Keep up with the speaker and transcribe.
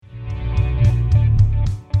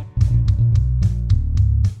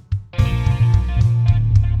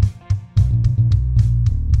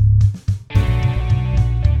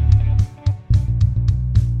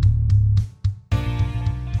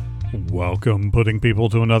Welcome, pudding people,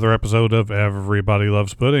 to another episode of Everybody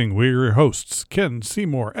Loves Pudding. We're your hosts, Ken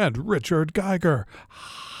Seymour and Richard Geiger.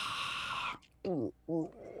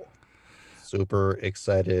 Super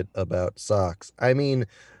excited about socks. I mean,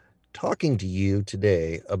 talking to you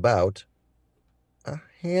today about a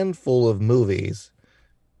handful of movies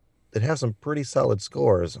that have some pretty solid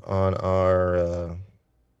scores on our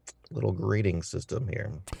little grading system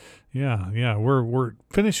here. Yeah, we're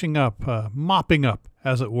finishing up, mopping up,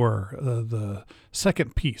 as it were, the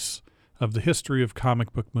second piece of the history of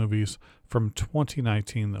comic book movies from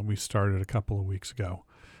 2019 that we started a couple of weeks ago.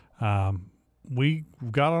 We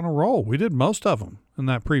got on a roll. We did most of them in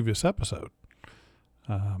that previous episode,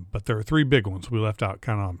 but there are three big ones we left out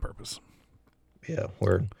kind of on purpose. Yeah,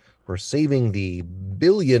 we're saving the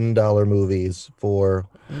billion-dollar movies for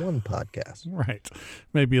one podcast. Right.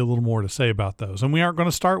 Maybe a little more to say about those. And we aren't going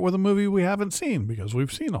to start with a movie we haven't seen because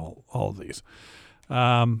we've seen all of these.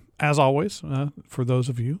 As always, for those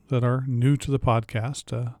of you that are new to the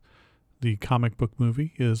podcast, the comic book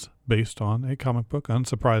movie is based on a comic book,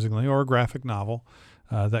 unsurprisingly, or a graphic novel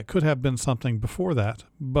that could have been something before that,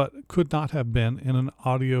 but could not have been in an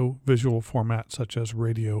audio-visual format such as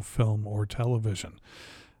radio, film, or television.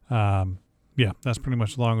 Yeah, that's pretty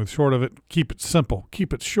much the long and short of it. Keep it simple.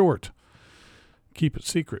 Keep it short. Keep it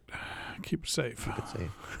secret. Keep it safe. Keep it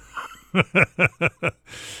safe.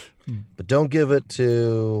 But don't give it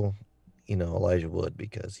to, Elijah Wood,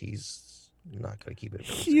 because he's not going to keep it.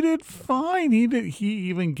 He did fine. He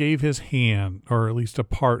even gave his hand, or at least a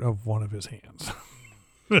part of one of his hands.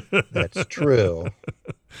 That's true.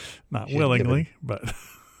 Not willingly, but.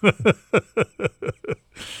 I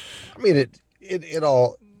mean, it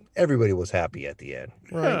all. Everybody was happy at the end,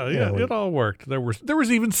 right? Yeah, it all worked. There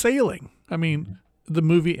was even sailing. I mean, the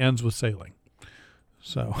movie ends with sailing.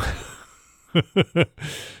 So,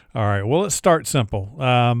 all right. Well, let's start simple.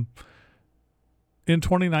 In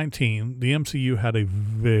 2019, the MCU had a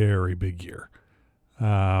very big year.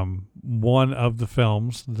 One of the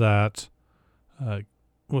films that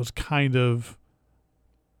was kind of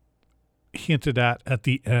hinted at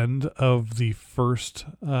the end of the first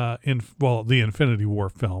the Infinity War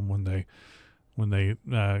film when they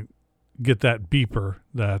get that beeper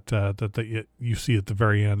that you see at the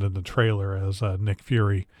very end in the trailer as Nick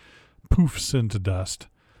Fury poofs into dust.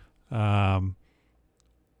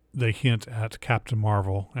 They hint at Captain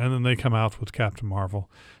Marvel, and then they come out with Captain Marvel.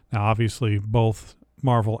 Now, obviously, both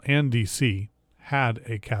Marvel and DC had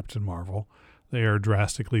a Captain Marvel. They are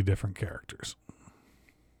drastically different characters.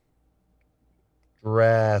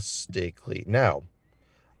 Drastically. Now,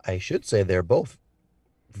 I should say they're both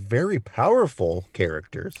very powerful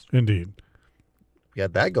characters. Indeed. You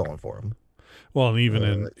got that going for them. Well, and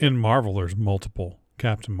even in Marvel, there's multiple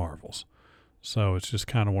Captain Marvels. So it's just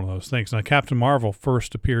kind of one of those things. Now, Captain Marvel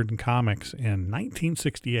first appeared in comics in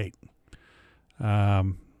 1968.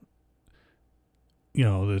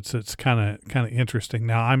 It's kind of interesting.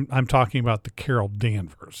 Now, I'm talking about the Carol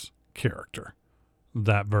Danvers character.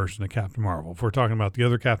 That version of Captain Marvel. If we're talking about the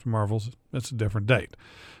other Captain Marvels, it's a different date.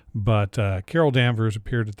 But Carol Danvers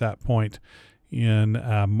appeared at that point in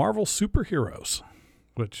Marvel Superheroes,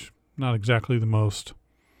 which not exactly the most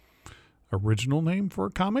original name for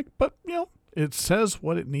a comic, but, it says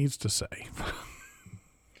what it needs to say.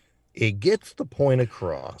 It gets the point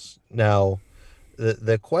across. Now,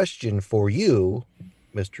 the question for you,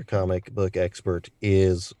 Mr. Comic Book Expert,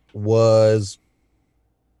 was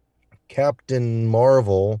Captain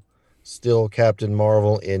Marvel still Captain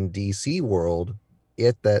Marvel in DC world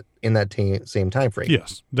in that same time frame?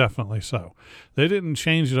 Yes, definitely so. They didn't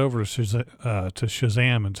change it over to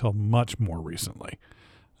Shazam until much more recently.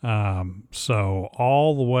 So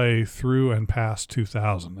all the way through and past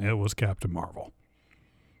 2000, it was Captain Marvel.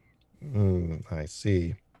 I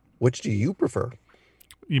see. Which do you prefer?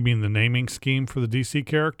 You mean the naming scheme for the DC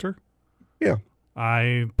character? Yeah.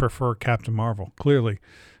 I prefer Captain Marvel, clearly.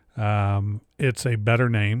 It's a better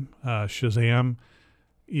name. Shazam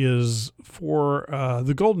is, for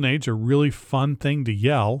the Golden Age, a really fun thing to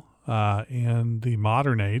yell. In the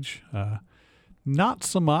modern age, not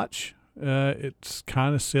so much. It's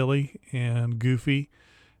kind of silly and goofy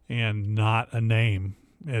and not a name.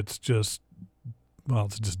 It's just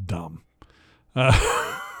dumb.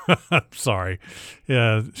 I'm sorry.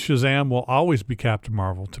 Shazam will always be Captain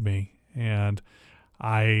Marvel to me. And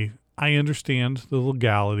I understand the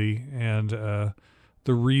legality and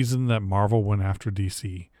the reason that Marvel went after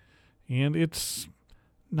DC. And it's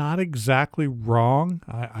not exactly wrong.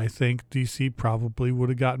 I think DC probably would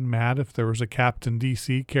have gotten mad if there was a Captain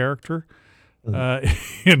DC character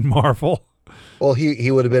in Marvel. Well, he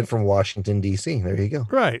would have been from Washington, D.C. There you go.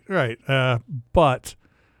 Right. But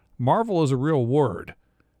Marvel is a real word.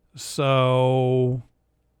 So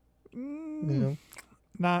Yeah.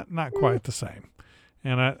 not quite the same.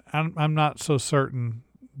 And I'm not so certain,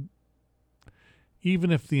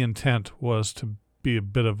 even if the intent was to be a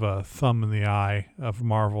bit of a thumb in the eye of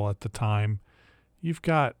Marvel at the time, you've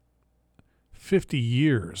got 50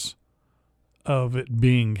 years of it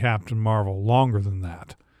being Captain Marvel, longer than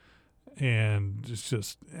that. And it's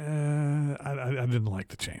just, I didn't like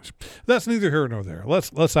the change. That's neither here nor there.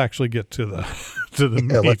 Let's actually get to the to the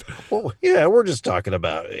meat. We're just talking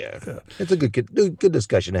about it. Yeah. It's a good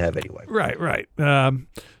discussion to have anyway. Right.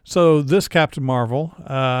 So this Captain Marvel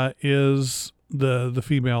is the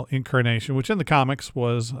female incarnation, which in the comics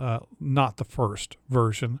was not the first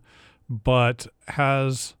version, but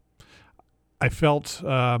I felt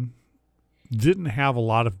didn't have a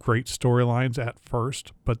lot of great storylines at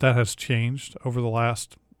first, but that has changed over the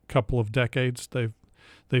last couple of decades.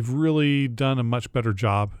 They've really done a much better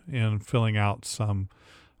job in filling out some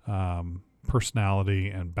personality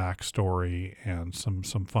and backstory and some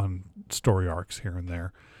fun story arcs here and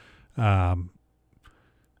there. I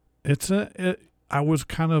was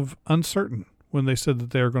kind of uncertain when they said that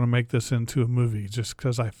they were going to make this into a movie, just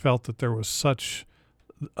because I felt that there was such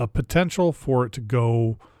a potential for it to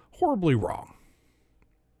go horribly wrong.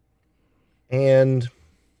 And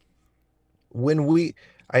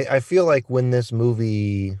I feel like when this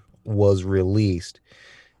movie was released,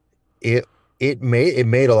 it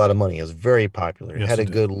made a lot of money. It was very popular. It had a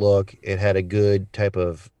good look. It had a good type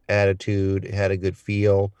of attitude. It had a good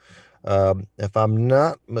feel. If I'm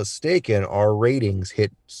not mistaken, our ratings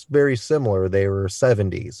hit very similar. They were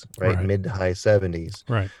 70s, right? Mid to high 70s.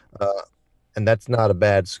 Right. And that's not a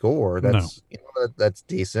bad score. That's that's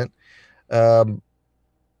decent.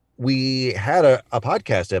 We had a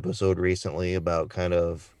podcast episode recently about kind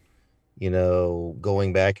of,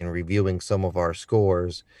 going back and reviewing some of our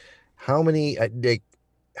scores. How many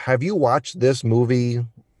have you watched this movie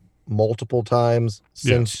multiple times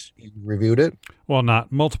since you reviewed it? Well,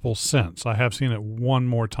 not multiple since. I have seen it one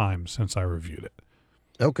more time since I reviewed it.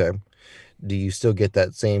 Okay. Do you still get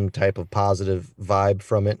that same type of positive vibe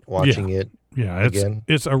from it watching it? Yeah, again?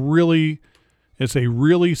 It's a really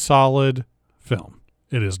solid film.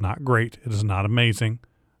 It is not great. It is not amazing.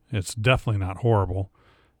 It's definitely not horrible.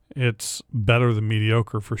 It's better than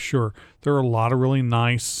mediocre for sure. There are a lot of really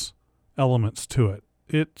nice elements to it.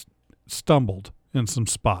 It stumbled in some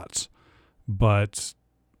spots, but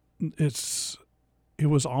there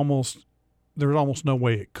was almost no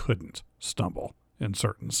way it couldn't stumble in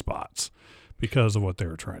certain spots because of what they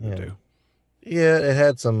were trying to do. Yeah, it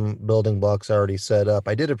had some building blocks already set up.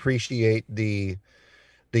 I did appreciate the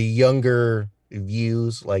younger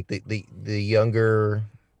views, like the younger,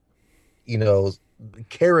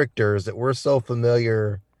 characters that we're so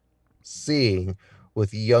familiar seeing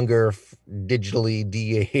with younger, digitally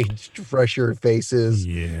de-aged, fresher faces,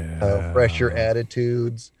 fresher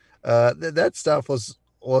attitudes. That stuff was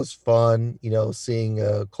fun,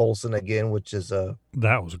 seeing Coulson again, which is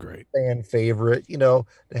that was great fan favorite, to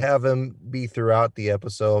have him be throughout the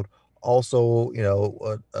episode. Also,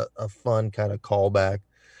 a fun kind of callback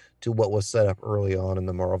to what was set up early on in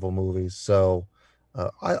the Marvel movies. So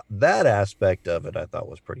that aspect of it I thought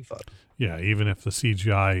was pretty fun. Yeah, even if the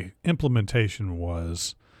CGI implementation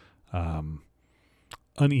was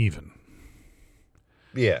uneven.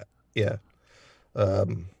 Yeah.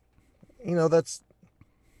 That's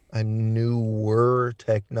a newer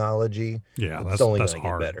technology. Yeah, it's only that's going to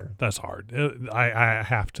get better. That's hard. You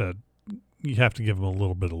have to give them a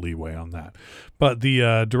little bit of leeway on that. But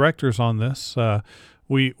the directors on this,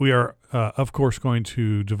 we are of course going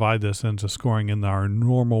to divide this into scoring in our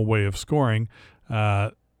normal way of scoring.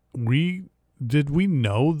 Did we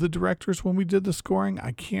know the directors when we did the scoring?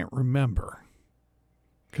 I can't remember,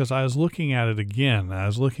 because I was looking at it again. I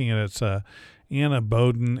was looking at it's Anna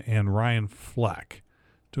Boden and Ryan Fleck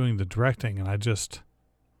doing the directing, and I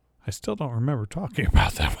still don't remember talking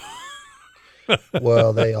about them.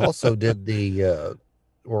 Well, they also did the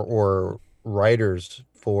or writers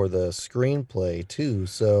for the screenplay too.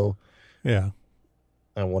 So yeah,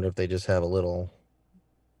 I wonder if they just have a little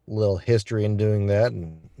history in doing that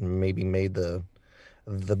and maybe made the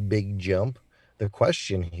big jump. The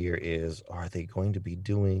question here is, are they going to be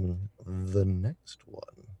doing the next one?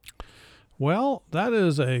 Well, that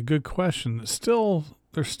is a good question.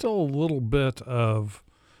 There's still a little bit of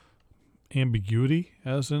ambiguity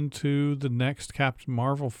as into the next Captain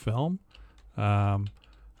Marvel film. I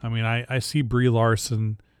mean, I see Brie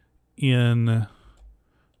Larson in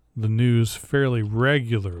the news fairly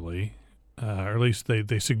regularly, or at least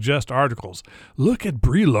they suggest articles. Look at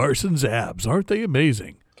Brie Larson's abs. Aren't they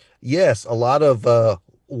amazing? Yes, a lot of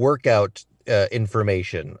workout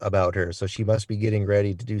information about her. So she must be getting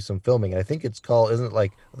ready to do some filming. I think it's called, isn't it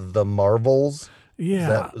like The Marvels?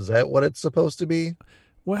 Yeah. Is that what it's supposed to be?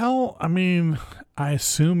 Well, I mean, I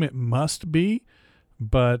assume it must be,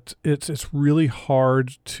 but it's really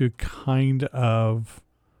hard to kind of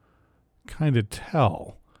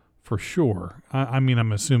tell for sure. I mean,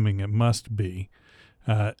 I'm assuming it must be.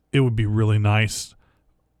 It would be really nice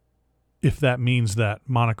if that means that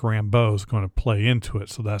Monica Rambeau is going to play into it.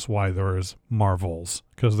 So that's why there is Marvels,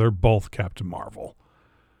 because they're both Captain Marvel.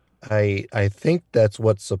 I think that's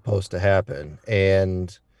what's supposed to happen,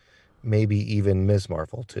 and maybe even Miss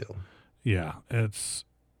Marvel too. Yeah, it's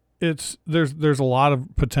there's a lot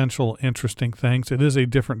of potential interesting things. It is a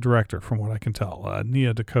different director from what I can tell.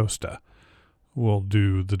 Nia DaCosta will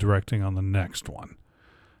do the directing on the next one.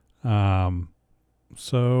 Um,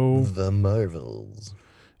 so The Marvels.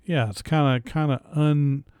 yeah, it's kind of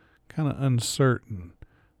uncertain.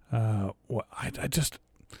 What I just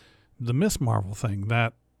the Miss Marvel thing,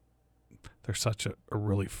 that there's such a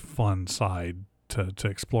really fun side to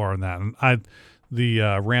explore in that, and the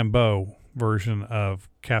Rambeau version of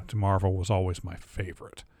Captain Marvel was always my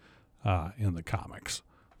favorite in the comics.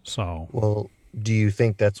 So Well, do you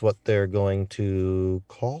think that's what they're going to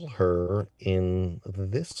call her in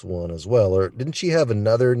this one as well? Or didn't she have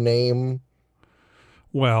another name?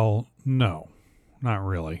 well, no, not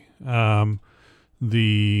really.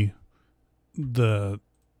 The the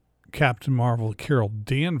Captain Marvel Carol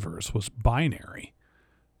Danvers was binary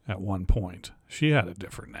at one point. She had a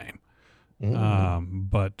different name. Mm.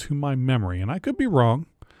 But to my memory, and I could be wrong,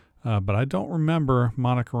 but I don't remember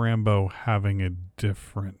Monica Rambeau having a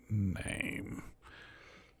different name.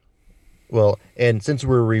 Well, and since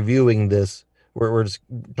we're reviewing this, we're just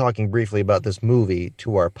talking briefly about this movie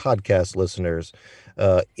to our podcast listeners.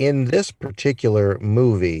 In this particular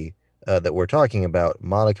movie that we're talking about,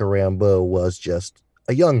 Monica Rambeau was just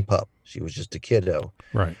a young pup. She was just a kiddo.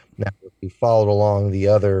 Right. Now, if we followed along the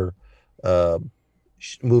other uh,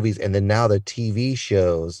 movies and then now the TV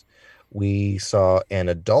shows, we saw an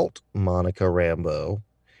adult Monica Rambeau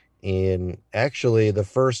in actually the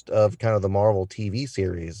first of kind of the Marvel TV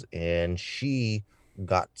series, and she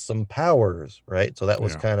got some powers, right? So that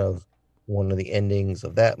was Yeah. kind of one of the endings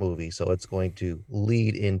of that movie. So it's going to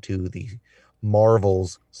lead into the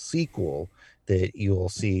Marvel's sequel that you'll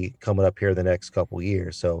see coming up here the next couple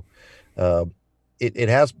years. So uh, it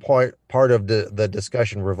has part of the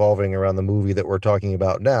discussion revolving around the movie that we're talking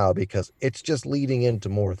about now because it's just leading into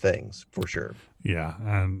more things for sure. Yeah,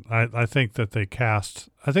 and I think that they cast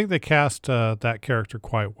that character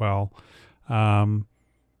quite well. Um,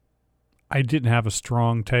 I didn't have a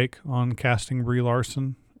strong take on casting Brie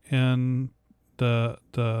Larson in the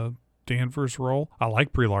Danvers role. I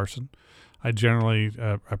like Brie Larson. I generally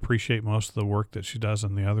appreciate most of the work that she does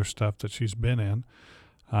and the other stuff that she's been in.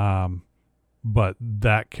 Um, but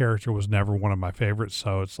that character was never one of my favorites.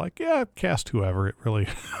 So it's like, yeah, cast whoever. It really,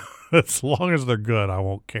 as long as they're good, I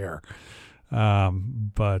won't care.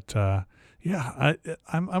 But yeah,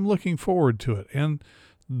 I'm looking forward to it. And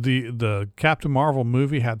the Captain Marvel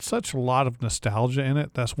movie had such a lot of nostalgia in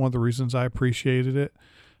it. That's one of the reasons I appreciated it.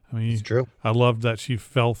 I It's mean, true. I loved that she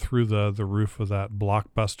fell through the roof of that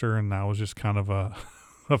Blockbuster, and that was just kind of a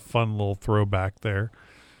a fun little throwback there.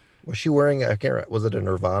 Was she wearing, I can't remember, was it a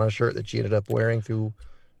Nirvana shirt that she ended up wearing through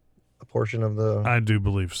a portion of the? I do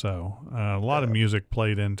believe so. A lot of Uh, music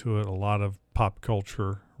played into it, a lot of pop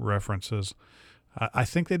culture references. I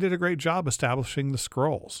think they did a great job establishing the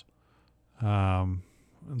scrolls. Um,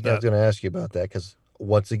 yeah, I was that going to ask you about that because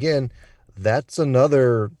once again, that's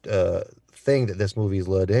another thing that this movie's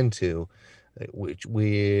led into, which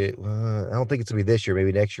I don't think it's going to be this year.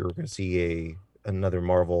 Maybe next year we're going to see another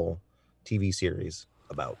Marvel TV series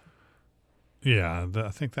about Yeah, I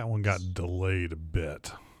think that one got delayed a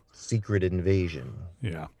bit. Secret Invasion.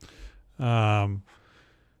 Yeah. Um,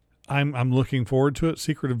 I'm looking forward to it.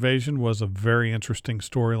 Secret Invasion was a very interesting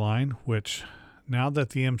storyline, which now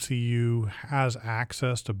that the MCU has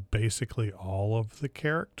access to basically all of the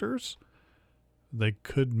characters, they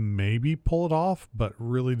could maybe pull it off, but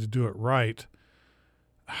really to do it right,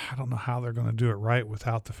 I don't know how they're going to do it right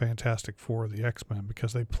without the Fantastic Four or the X-Men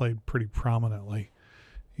because they played pretty prominently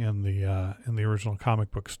in the original comic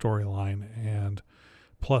book storyline, and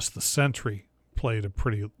plus the Sentry played a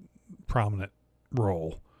pretty prominent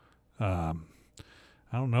role. Um,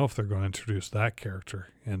 I don't know if they're going to introduce that character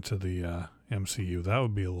into the MCU. That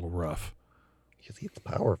would be a little rough Because he's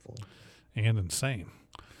powerful. and insane.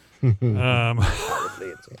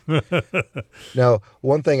 Powerfully insane. Now,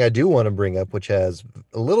 one thing I do want to bring up, which has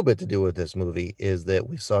a little bit to do with this movie, is that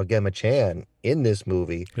we saw Gemma Chan in this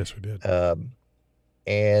movie. Yes, we did. Um,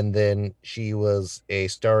 and then she was a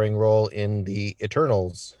starring role in the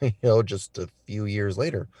Eternals, just a few years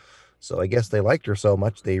later. So I guess they liked her so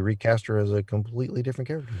much they recast her as a completely different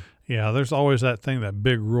character. Yeah, there's always that thing, that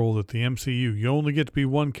big rule that the MCU, you only get to be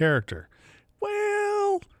one character.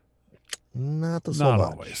 Well, Not so not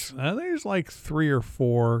much. always. There's like 3 or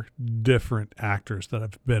 4 different actors that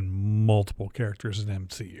have been multiple characters in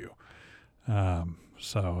MCU.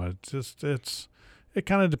 So it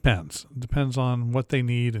kind of depends. It depends on what they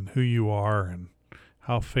need and who you are and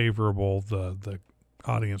how favorable the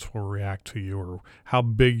audience will react to you, or how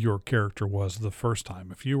big your character was the first time.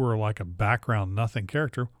 If you were like a background nothing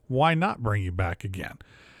character, why not bring you back again?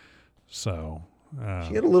 So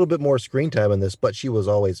She had a little bit more screen time in this, but she was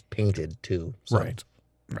always painted too. So right,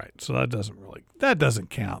 right. So that doesn't count. That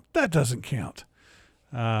doesn't count.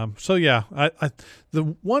 So yeah, the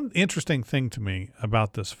one interesting thing to me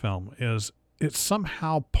about this film is it's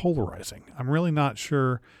somehow polarizing. I'm really not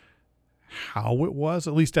sure how it was,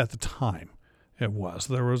 at least at the time it was.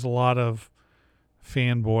 There was a lot of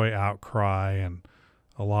fanboy outcry and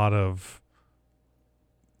a lot of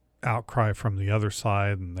outcry from the other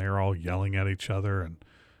side, and they're all yelling at each other. And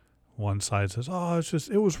one side says, "Oh,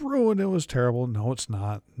 it was ruined. It was terrible." No, it's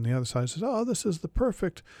not. And the other side says, "Oh, this is the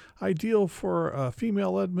perfect ideal for a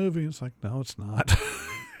female-led movie." It's like, no, it's not.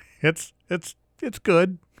 It's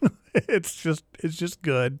good. It's just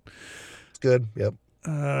good. it's good. Yep.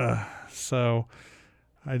 So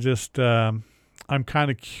I just I'm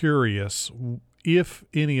kind of curious if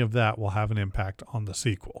any of that will have an impact on the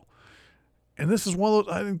sequel. And this is one of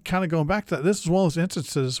those, I'm kind of going back to that. This is one of those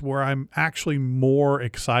instances where I'm actually more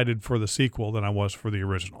excited for the sequel than I was for the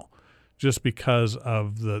original, just because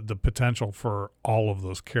of the potential for all of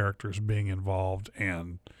those characters being involved,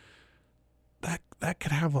 and that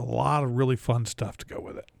could have a lot of really fun stuff to go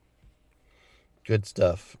with it. Good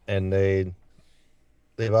stuff. And they've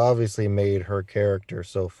obviously made her character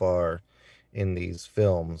so far in these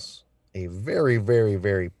films a very, very,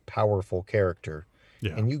 very powerful character.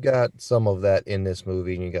 Yeah, And you got some of that in this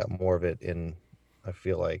movie, and you got more of it in, I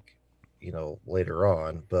feel like, later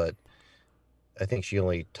on. But I think she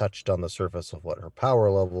only touched on the surface of what her power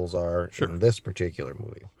levels are sure. in this particular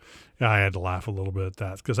movie. Yeah, I had to laugh a little bit at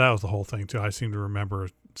that because that was the whole thing too. I seem to remember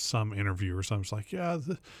some interview or something. It's like, yeah,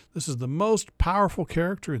 this is the most powerful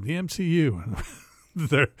character in the MCU.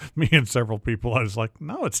 And me and several people, I was like,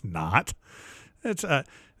 no, it's not. It's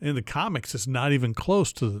in the comics, it's not even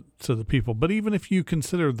close to the people. But even if you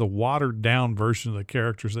consider the watered down version of the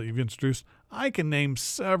characters that you've introduced, I can name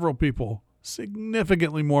several people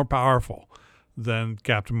significantly more powerful than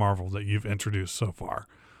Captain Marvel that you've introduced so far.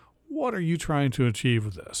 What are you trying to achieve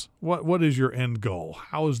with this? What is your end goal?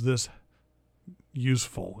 How is this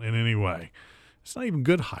useful in any way? It's not even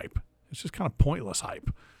good hype. It's just kind of pointless hype.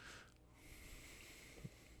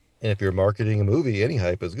 And if you're marketing a movie, any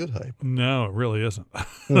hype is good hype. No, it really isn't.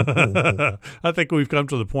 I think we've come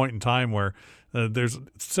to the point in time where there's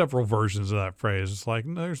several versions of that phrase. It's like,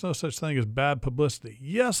 no, there's no such thing as bad publicity.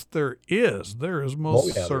 Yes, there is. There is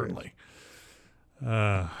most Yeah, certainly.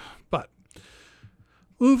 But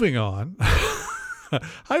moving on, I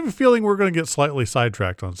have a feeling we're going to get slightly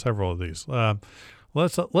sidetracked on several of these.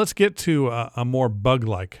 Let's get to a more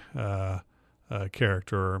bug-like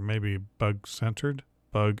character, or maybe bug-centered,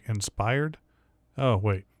 bug-inspired. Oh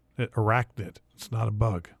wait, arachnid. It's not a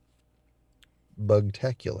bug.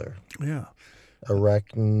 Bugtacular. Yeah,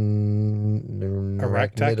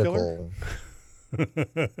 Arachnidical.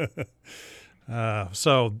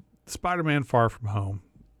 So Spider-Man: Far From Home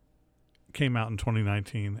came out in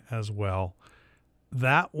 2019 as well.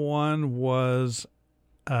 That one was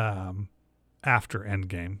after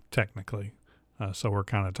Endgame, technically. So we're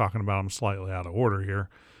kind of talking about them slightly out of order here.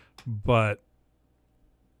 But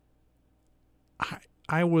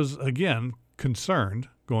I was, again, concerned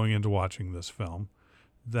going into watching this film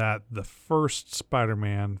that the first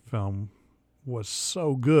Spider-Man film was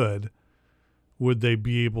so good. Would they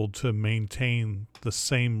be able to maintain the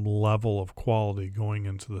same level of quality going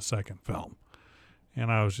into the second film?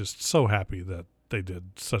 And I was just so happy that they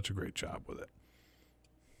did such a great job with it.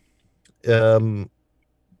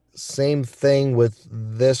 Same thing with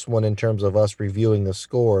this one in terms of us reviewing the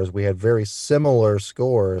scores. We had very similar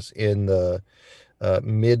scores in the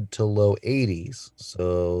mid to low 80s.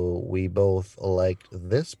 So we both liked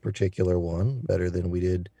this particular one better than we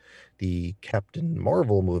did the Captain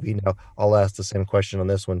Marvel movie. Now, I'll ask the same question on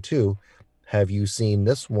this one too. Have you seen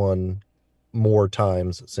this one more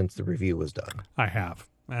times since the review was done? I have,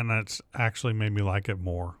 and that's actually made me like it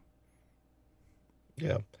more.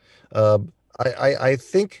 Yeah. I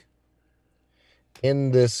think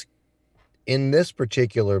in this in this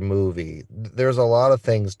particular movie, there's a lot of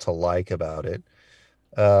things to like about it.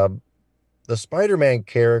 Um, the Spider-Man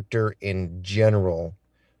character in general,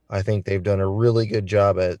 I think they've done a really good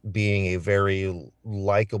job at being a very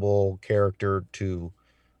likable character to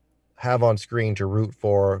have on screen to root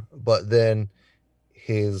for, but then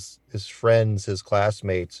his friends, his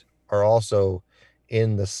classmates are also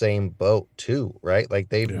in the same boat too, right? Like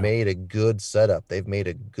they've Yeah. made a good setup. They've made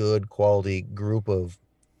a good quality group of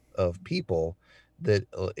people that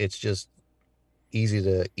it's just easy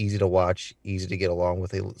to watch, easy to get along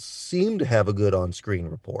with. They seem to have a good on-screen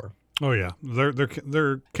rapport. Oh yeah,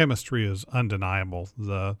 their chemistry is undeniable.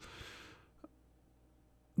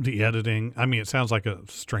 The editing. I mean, it sounds like a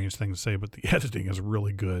strange thing to say, but the editing is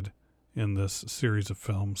really good in this series of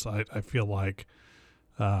films. I feel like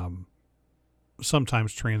um,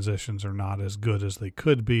 sometimes transitions are not as good as they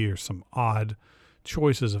could be, or some odd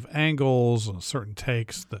choices of angles, certain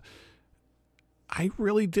takes. I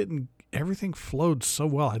really didn't. Everything flowed so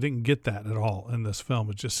well. I didn't get that at all in this film.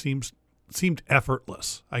 It just seemed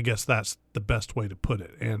effortless. I guess that's the best way to put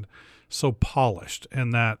it, and so polished,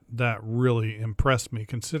 and that really impressed me.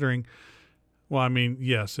 Considering, well, I mean,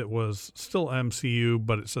 yes, it was still MCU,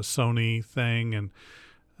 but it's a Sony thing, and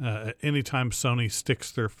anytime Sony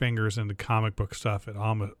sticks their fingers into comic book stuff,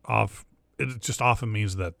 it just often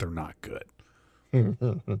means that they're not good.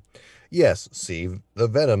 Yes, see the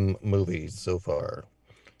Venom movies so far.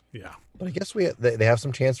 Yeah, But I guess they have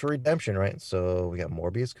some chance for redemption, right? So we got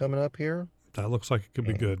Morbius coming up here. that looks like it could be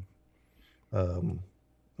And good. is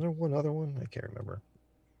there one other one? I can't remember.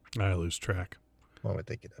 I lose track. What am I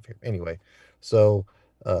thinking of here? Anyway, so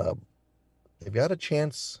uh, they've got a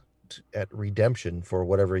chance at redemption for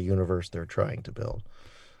whatever universe they're trying to build.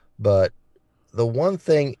 But the one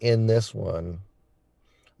thing in this one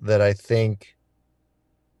that I think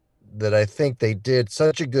they did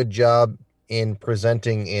such a good job in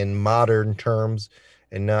presenting in modern terms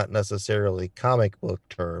and not necessarily comic book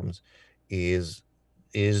terms is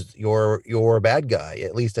your bad guy,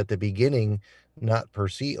 at least at the beginning, not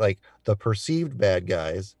perceive like the perceived bad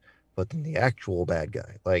guys, but then the actual bad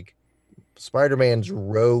guy. Like Spider-Man's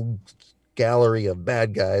rogue gallery of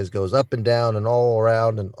bad guys goes up and down and all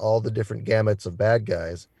around and all the different gamuts of bad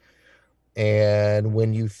guys. And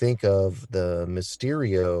when you think of the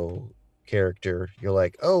Mysterio character, you're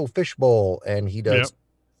like, oh, Fishbowl, and he Yep. does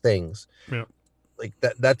things Yep. like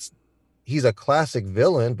that. That's he's a classic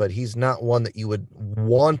villain, but he's not one that you would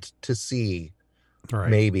want to see Right.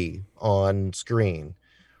 maybe on screen.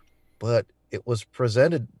 But it was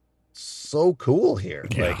presented so cool here.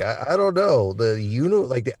 Yeah. Like I don't know the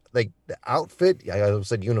outfit. I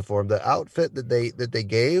said uniform. The outfit that they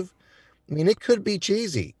gave. I mean, it could be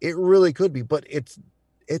cheesy. It really could be, but it's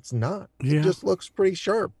not. It Yeah. just looks pretty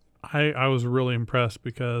sharp. I was really impressed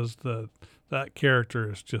because that character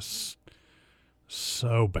is just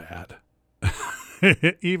so bad.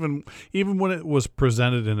 even when it was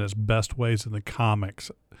presented in its best ways in the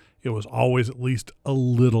comics, it was always at least a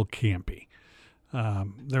little campy.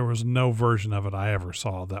 There was no version of it I ever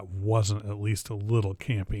saw that wasn't at least a little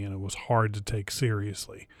campy, and it was hard to take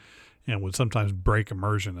seriously and would sometimes break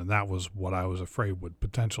immersion. And that was what I was afraid would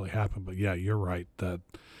potentially happen. But yeah, you're right. That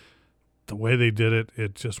the way they did it,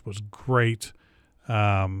 it just was great.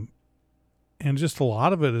 Um, and just a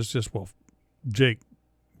lot of it is just, well, Jake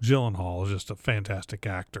Gyllenhaal is just a fantastic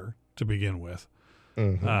actor to begin with.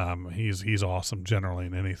 Hmm. He's awesome generally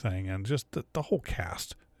in anything, and just the whole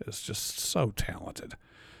cast is just so talented.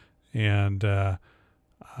 And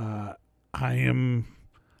I am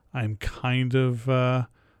I'm kind of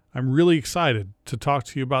I'm really excited to talk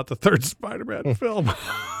to you about the third Spider-Man film.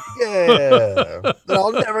 Yeah, that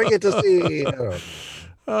I'll never get to see.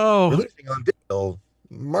 Oh Releasing on digital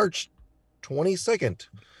March 22nd.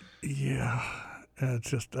 yeah, it's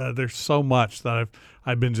just there's so much that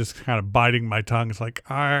I've been just kind of biting my tongue. It's like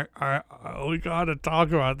we got to talk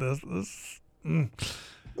about this.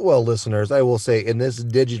 Well, listeners, I will say in this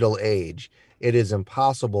digital age, it is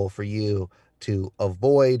impossible for you to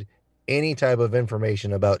avoid any type of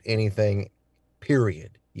information about anything,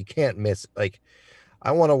 period. You can't miss, like,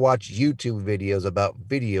 I want to watch YouTube videos about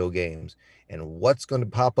video games, and what's going to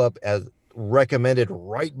pop up as recommended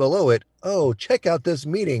right below it? Oh, check out this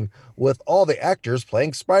meeting with all the actors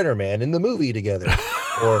playing Spider-Man in the movie together,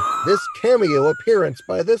 or this cameo appearance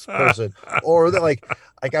by this person, or that like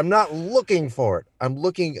I'm not looking for it. I'm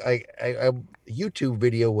looking a YouTube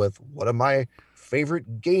video with one of my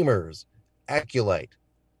favorite gamers, Aculite.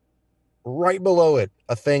 Right below it,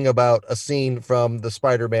 a thing about a scene from the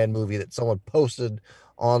Spider-Man movie that someone posted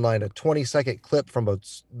online, a 20-second clip from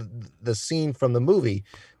the scene from the movie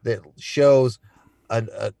that shows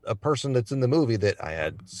a person that's in the movie that I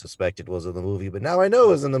had suspected was in the movie, but now I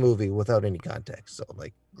know is in the movie without any context. So I'm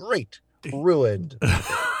like, great, ruined.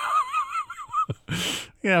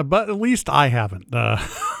 Yeah, but at least I haven't.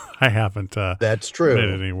 I haven't That's made it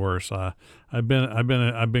true. any worse. I've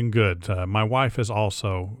been good. My wife has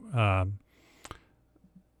also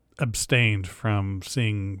abstained from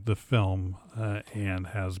seeing the film and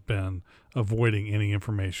has been avoiding any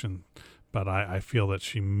information. But I feel that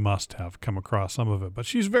she must have come across some of it. But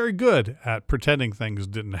she's very good at pretending things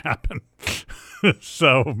didn't happen.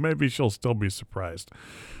 So maybe she'll still be surprised.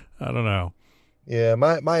 I don't know. Yeah,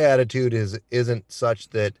 my attitude isn't such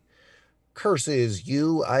that curses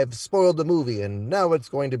you, I've spoiled the movie and now it's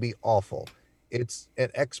going to be awful. It's an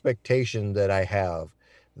expectation that I have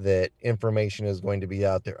that information is going to be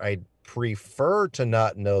out there. I prefer to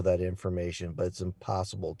not know that information, but it's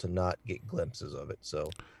impossible to not get glimpses of it. So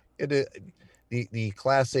it is the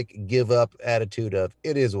classic give up attitude of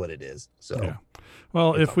it is what it is. So Yeah.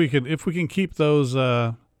 Well, it's if we can keep those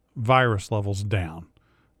virus levels down,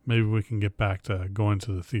 maybe we can get back to going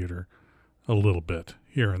to the theater a little bit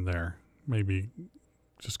here and there. Maybe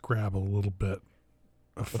just grab a little bit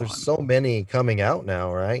of but fun. there's so many coming out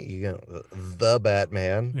now, right? You got the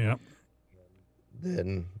Batman, Yep.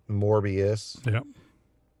 then Morbius. Yep.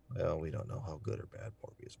 Well, we don't know how good or bad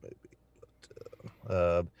Morbius may be,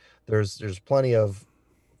 but there's plenty of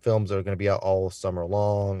films that are going to be out all summer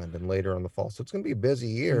long, and then later in the fall. So it's going to be a busy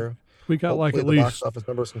year. We got like Hopefully, the box office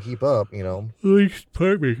numbers can keep up. at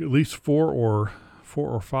least four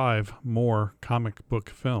or five more comic book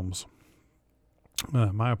films.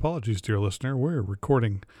 My apologies, dear listener. We're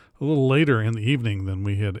recording a little later in the evening than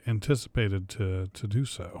we had anticipated to do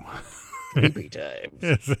so. Sleepy times.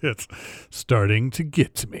 It's starting to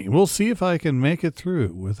get to me. We'll see if I can make it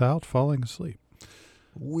through without falling asleep.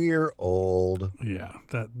 We're old. Yeah,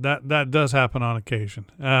 that does happen on occasion.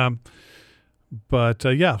 But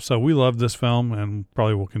yeah, so we love this film and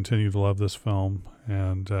probably will continue to love this film.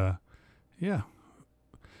 And yeah.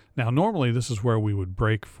 Now, normally this is where we would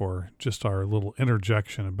break for just our little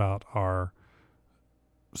interjection about our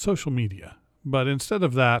social media. But instead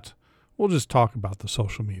of that, we'll just talk about the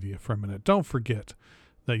social media for a minute. Don't forget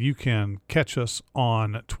that you can catch us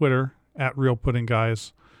on Twitter at Real Pudding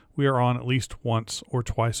Guys. We are on at least once or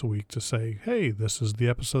twice a week to say, hey, this is the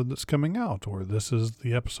episode that's coming out, or this is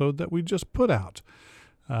the episode that we just put out.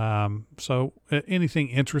 So anything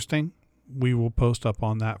interesting, we will post up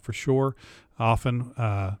on that for sure. Often,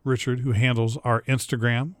 Richard, who handles our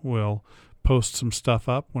Instagram, will post some stuff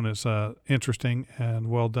up when it's interesting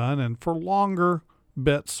and well done. And for longer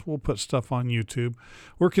bits, we'll put stuff on YouTube.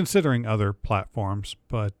 We're considering other platforms,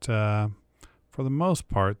 but for the most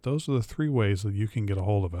part, those are the three ways that you can get a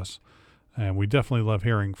hold of us. And we definitely love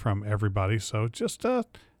hearing from everybody. So just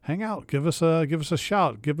hang out, give us a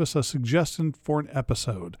shout, give us a suggestion for an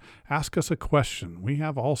episode, ask us a question. We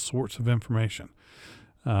have all sorts of information.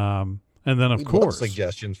 And then, of We'd course, love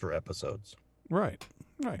suggestions for episodes. right.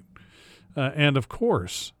 And of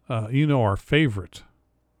course, our favorite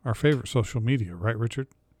social media, right, Richard?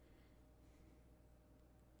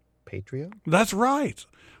 Patreon? That's right.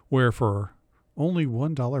 Where for only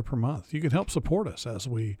 $1 per month, you can help support us as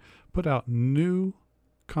we put out new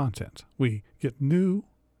content. We get new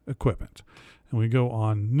equipment, and we go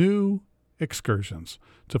on new excursions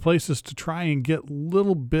to places to try and get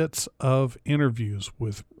little bits of interviews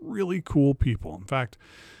with really cool people. In fact,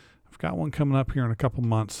 I've got one coming up here in a couple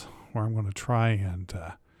months where I'm going to try and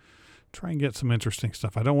get some interesting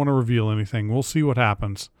stuff. I don't want to reveal anything. We'll see what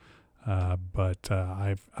happens, but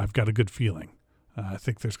I've got a good feeling. I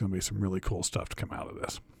think there's going to be some really cool stuff to come out of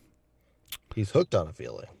this. He's hooked on a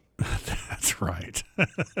feeling. That's right.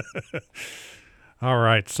 All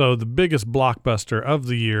right. So the biggest blockbuster of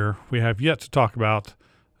the year we have yet to talk about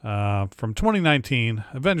from 2019,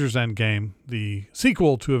 Avengers Endgame, the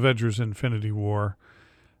sequel to Avengers Infinity War.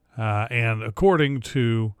 And according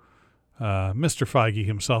to Mr. Feige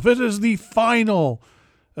himself, it is the final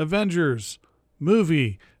Avengers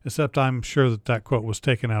movie, except I'm sure that quote was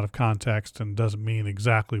taken out of context and doesn't mean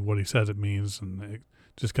exactly what he says it means. And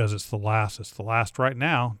just because it's the last right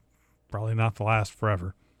now, probably not the last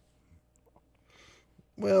forever.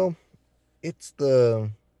 Well, it's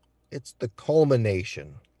the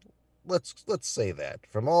culmination. Let's say that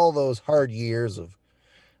from all those hard years of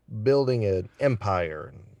building an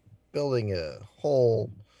empire and building a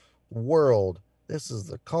whole world, this is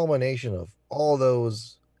the culmination of all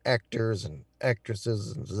those actors and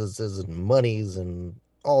actresses and monies and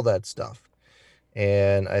all that stuff.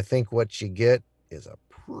 And I think what you get is a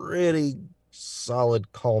pretty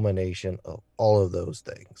solid culmination of all of those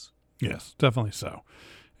things. Yes, definitely so.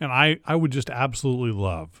 And I would just absolutely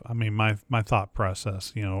love. I mean, my thought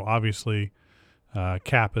process. You know, obviously,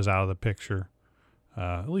 Cap is out of the picture,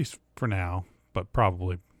 at least for now, but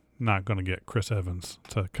probably not going to get Chris Evans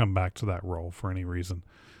to come back to that role for any reason.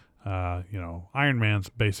 You know, Iron Man's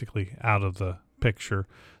basically out of the picture.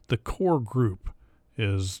 The core group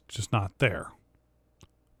is just not there.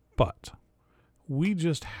 But we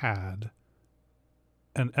just had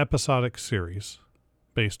an episodic series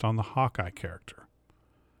based on the Hawkeye character.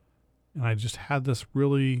 And I just had this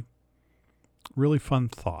really, really fun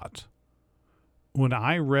thought. When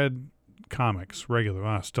I read comics regularly,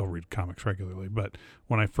 well, I still read comics regularly, but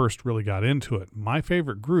when I first really got into it, my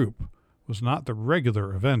favorite group was not the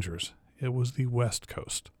regular Avengers. It was the West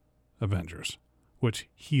Coast Avengers, which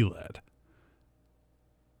he led.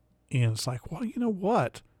 And it's like, well, you know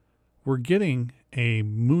what? We're getting a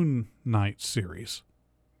Moon Knight series.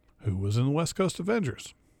 Who was in the West Coast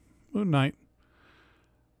Avengers? Moon Knight.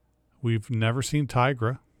 We've never seen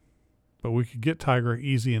Tigra, but we could get Tigra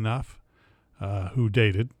easy enough. Who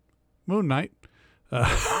dated Moon Knight?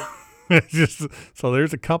 Just so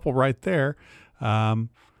there's a couple right there.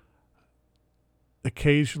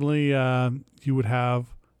 Occasionally, you would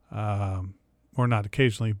have, or not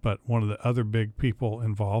occasionally, but one of the other big people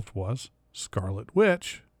involved was Scarlet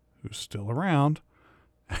Witch, who's still around,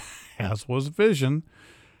 as was Vision.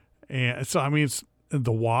 And so, I mean, it's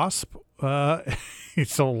the Wasp.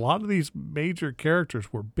 So a lot of these major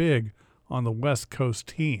characters were big on the West Coast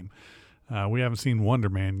team. We haven't seen Wonder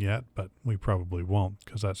Man yet, but we probably won't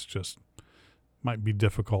because that's just might be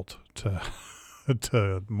difficult to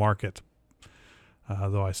to market.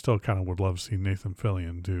 Though I still kind of would love to see Nathan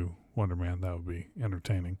Fillion do Wonder Man. That would be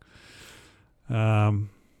entertaining.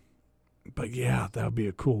 But yeah, that would be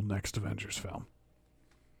a cool next Avengers film.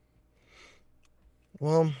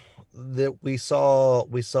 Well, that we saw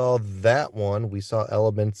that one. We saw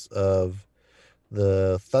elements of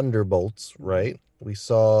the Thunderbolts, right? We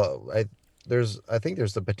saw I think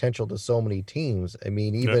there's the potential to so many teams. I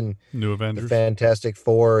mean, Yep. even New the Avengers. Fantastic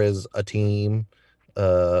Four is a team.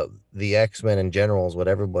 The X-Men in general is what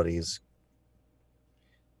everybody's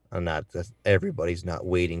not everybody's not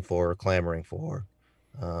waiting for or clamoring for.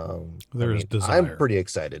 There's desire. I'm pretty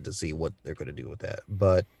excited to see what they're going to do with that,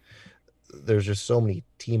 but there's just so many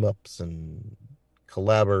team ups and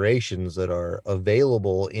collaborations that are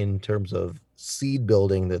available in terms of seed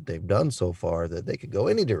building that they've done so far that they could go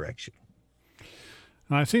any direction.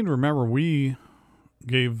 And I seem to remember we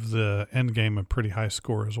gave the Endgame a pretty high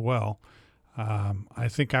score as well. I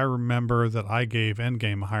think I remember that I gave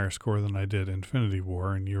Endgame a higher score than I did Infinity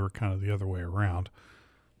War, and you were kind of the other way around.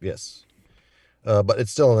 Yes. But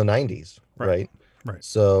it's still in the 90s, right? Right.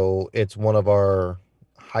 So it's one of our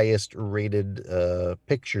highest rated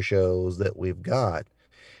picture shows that we've got.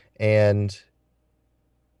 And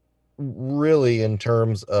really, in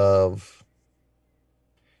terms of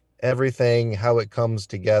everything, how it comes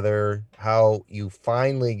together, how you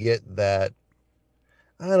finally get that,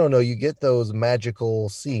 I don't know, you get those magical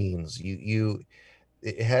scenes.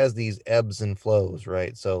 It has these ebbs and flows,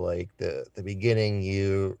 right? So like the beginning,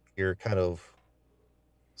 you're kind of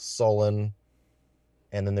sullen,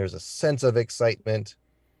 and then there's a sense of excitement,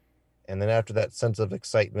 and then after that sense of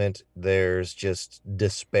excitement, there's just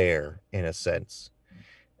despair in a sense,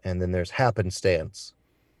 and then there's happenstance,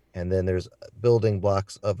 and then there's building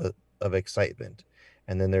blocks of excitement,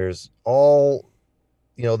 and then there's all,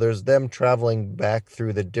 there's them traveling back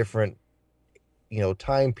through the different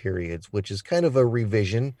time periods, which is kind of a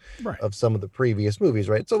revision Right. of some of the previous movies,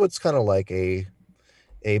 right? So it's kind of like a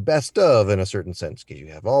best of in a certain sense, because you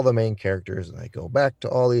have all the main characters and they go back to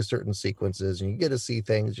all these certain sequences and you get to see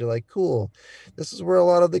things. You're like, cool, this is where a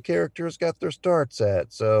lot of the characters got their starts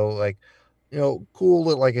at. So like, cool,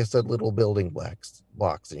 like I said, little building blocks,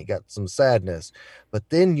 and you got some sadness, but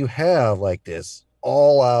then you have like this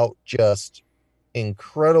all out, just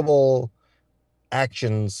incredible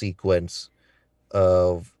action sequence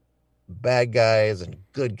of bad guys and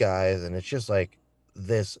good guys, and it's just like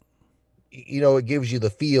this, it gives you the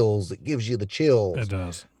feels, it gives you the chills. It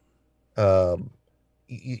does.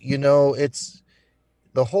 It's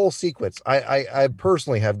the whole sequence. I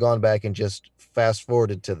personally have gone back and just fast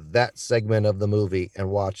forwarded to that segment of the movie and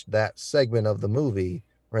watched that segment of the movie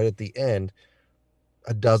right at the end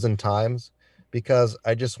a dozen times, because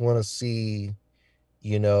I just want to see,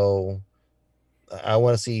 I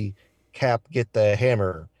want to see Cap get the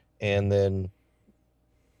hammer and then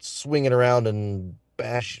swing it around and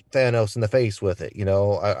bash Thanos in the face with it.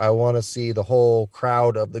 I want to see the whole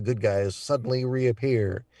crowd of the good guys suddenly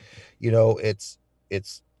reappear. It's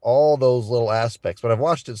all those little aspects, but I've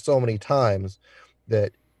watched it so many times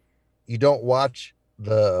that you don't watch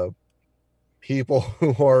the people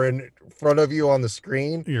who are in front of you on the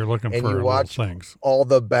screen, You're looking and you for little watch things. all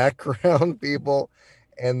the background people,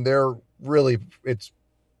 and they're really, it's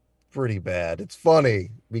pretty bad. It's funny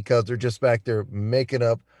because they're just back there making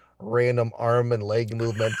up random arm and leg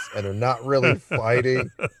movements, and they're not really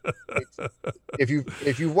fighting. It's,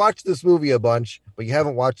 if you watch this movie a bunch, but you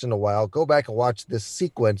haven't watched in a while, go back and watch this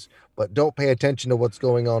sequence, but don't pay attention to what's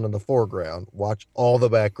going on in the foreground. Watch all the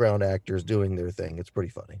background actors doing their thing. It's pretty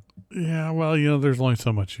funny. Yeah, well, there's only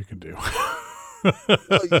so much you can do.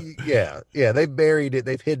 Well, yeah, they've buried it,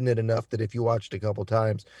 they've hidden it enough that if you watched a couple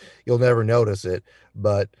times, you'll never notice it.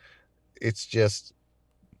 But it's just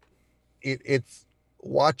it's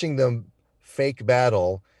watching them fake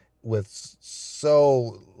battle with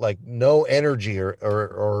so like no energy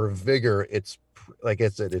or vigor. It's like I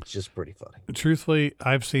said, it's just pretty funny. Truthfully,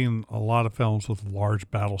 I've seen a lot of films with large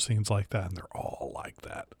battle scenes like that, and they're all like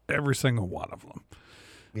that. Every single one of them.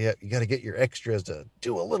 Yeah, you got to get your extras to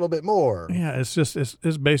do a little bit more. Yeah,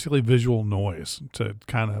 it's basically visual noise to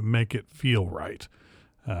kind of make it feel right.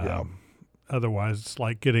 Yeah. Otherwise, it's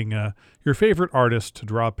like getting your favorite artist to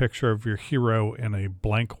draw a picture of your hero in a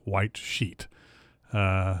blank white sheet.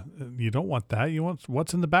 You don't want that. You want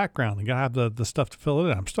what's in the background. You gotta have the stuff to fill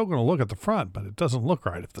it in. I'm still going to look at the front, but it doesn't look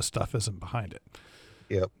right if the stuff isn't behind it.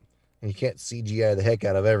 Yep. And you can't CGI the heck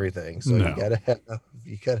out of everything, so No.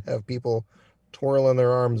 you gotta have people twirling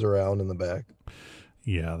their arms around in the back.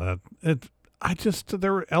 Yeah,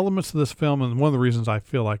 there were elements of this film, and one of the reasons I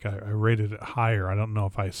feel like I rated it higher, I don't know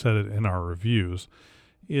if I said it in our reviews,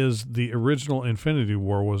 is the original Infinity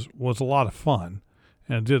War was a lot of fun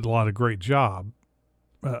and did a great job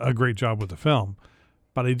with the film,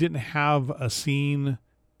 but I didn't have a scene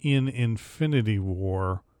in Infinity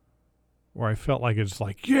War where I felt like it's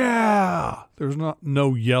like, yeah, there's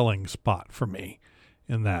no yelling spot for me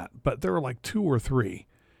in that, but there were like two or three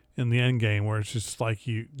in the end game where it's just like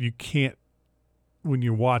you can't, when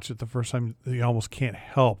you watch it the first time, you almost can't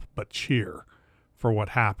help but cheer for what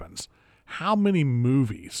happens. How many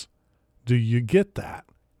movies do you get that?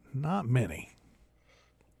 Not many.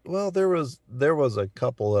 Well, there was a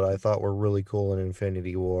couple that I thought were really cool in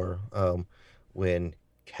Infinity War. When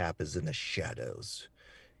Cap is in the shadows,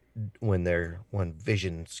 when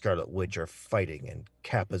Vision and Scarlet Witch are fighting, and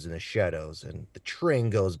Cap is in the shadows, and the train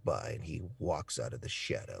goes by, and he walks out of the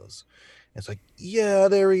shadows. It's like, yeah,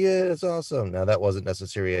 there he is, awesome. Now that wasn't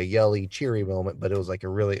necessarily a yelly, cheery moment, but it was a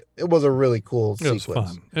really cool It was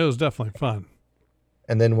sequence. fun. It was definitely fun.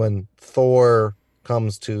 And then when Thor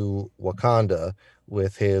comes to Wakanda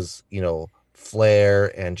with his,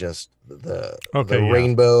 flare and just the Okay, yeah, that's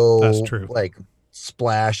rainbow true. like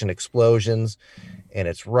splash and explosions, and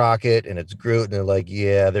it's Rocket and it's Groot, and they're like,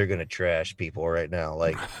 yeah, they're gonna trash people right now.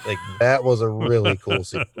 Like that was a really cool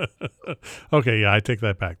scene. Okay, yeah, I take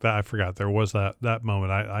that back. That I forgot there was that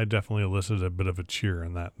moment. I definitely elicited a bit of a cheer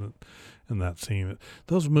in that scene.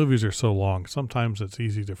 Those movies are so long. Sometimes it's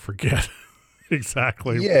easy to forget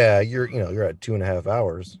exactly. Yeah, you're at 2.5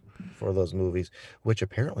 hours for those movies, which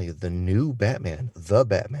apparently the Batman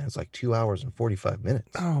is like 2 hours and 45 minutes.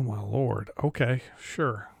 Oh my lord. Okay,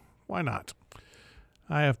 sure. Why not?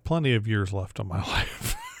 I have plenty of years left on my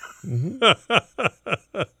life. Mm-hmm.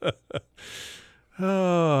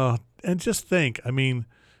 Oh, and just think, I mean,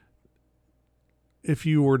 if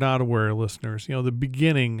you were not aware, listeners, the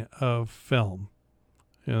beginning of film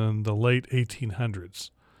in the late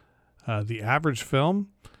 1800s, the average film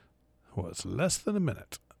was less than a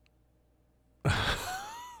minute.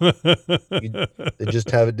 They just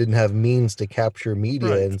didn't have means to capture media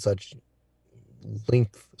Right. in such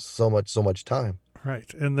length, so much time.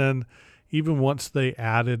 Right. And then even once they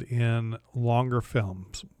added in longer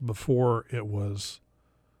films before it was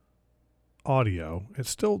audio, they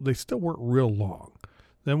still weren't real long.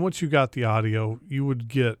 Then once you got the audio, you would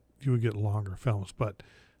get longer films, but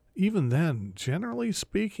even then, generally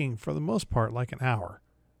speaking, for the most part, like an hour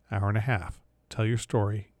and a half, tell your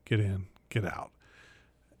story, get in, get out.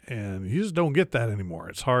 And you just don't get that anymore.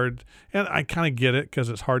 It's hard, and I kind of get it because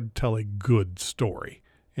it's hard to tell a good story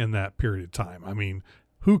in that period of time. I mean,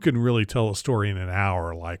 who can really tell a story in an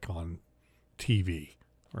hour like on TV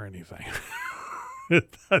or anything?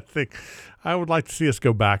 I think I would like to see us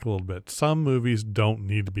go back a little bit. Some movies don't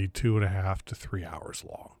need to be 2.5 to 3 hours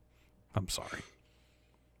long. I'm sorry.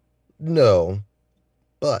 No,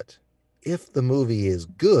 but if the movie is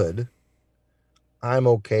good, I'm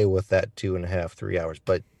okay with that 2.5, 3 hours.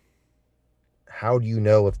 But how do you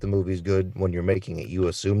know if the movie's good when you're making it? You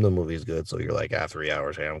assume the movie's good, so you're like, 3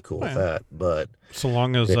 hours, hey, I'm cool with Well, that. But so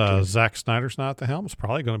long as 15, Zack Snyder's not at the helm, it's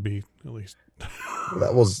probably going to be at least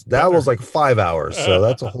that was better. like 5 hours, so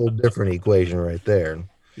that's a whole different equation right there.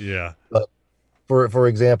 Yeah. But for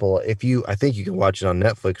example, if you, I think you can watch it on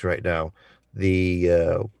Netflix right now.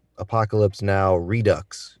 The Apocalypse Now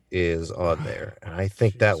Redux is on there, and I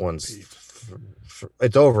think that Jeez, oh, one's Pete.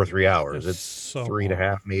 it's over 3 hours. It's It's so three and a long.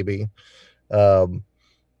 half maybe. Um,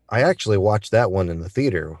 I actually watched that one in the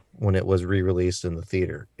theater when it was re-released in the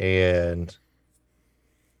theater, and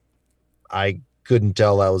I couldn't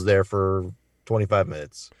tell I was there for 25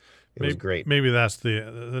 minutes. It was great. Maybe that's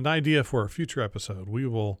an idea for a future episode. We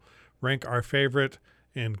will rank our favorite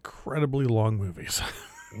incredibly long movies.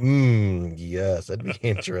 Yes, that'd be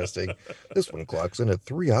interesting. This one clocks in at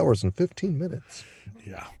 3 hours and 15 minutes.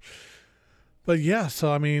 Yeah. But yeah,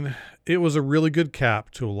 so I mean, it was a really good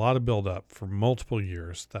cap to a lot of build up for multiple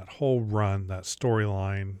years. That whole run, that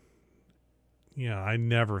storyline. Yeah, I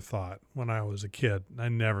never thought when I was a kid, I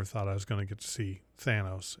never thought I was going to get to see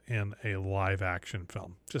Thanos in a live action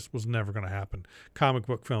film. Just was never going to happen. Comic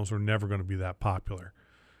book films were never going to be that popular.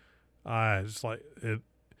 I just like it.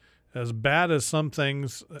 As bad as some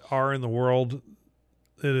things are in the world,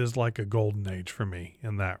 it is like a golden age for me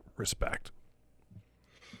in that respect.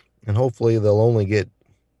 And hopefully they'll only get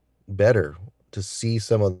better to see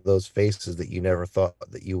some of those faces that you never thought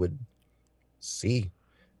that you would see.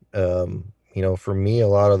 For me, a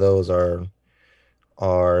lot of those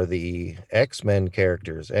are the X-Men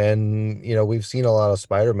characters. And, we've seen a lot of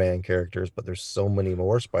Spider-Man characters, but there's so many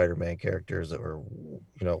more Spider-Man characters that were,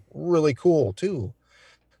 really cool too,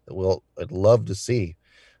 that I'd love to see.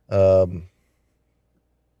 It's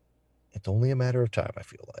only a matter of time, I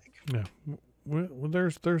feel like. Yeah. Well,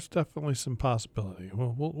 there's definitely some possibility.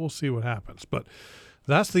 We'll see what happens. But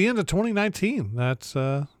that's the end of 2019. That's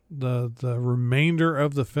the remainder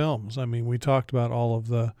of the films. I mean, we talked about all of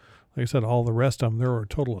the, like I said, all the rest of them. There were a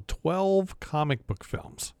total of 12 comic book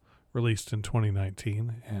films released in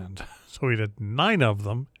 2019, and so we did 9 of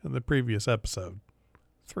them in the previous episode,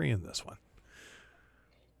 3 in this one.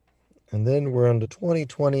 And then we're on to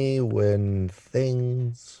 2020 when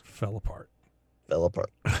things fell apart.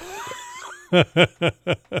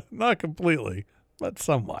 Not completely, but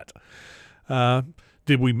somewhat.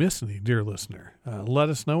 Did we miss any, dear listener? Let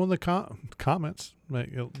us know in the comments,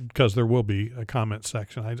 because there will be a comment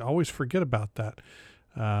section. I always forget about that.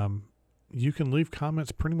 You can leave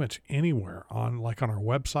comments pretty much anywhere on our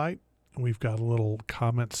website. We've got a little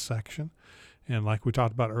comments section. And like we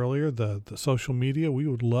talked about earlier, the social media, we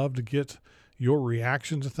would love to get your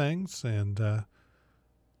reaction to things. And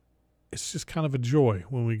it's just kind of a joy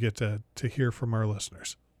when we get to hear from our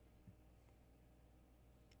listeners.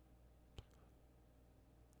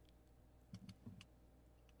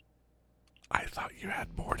 I thought you had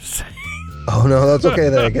more to say. Oh, no, that's okay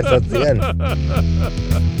then. I guess that's the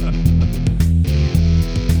end.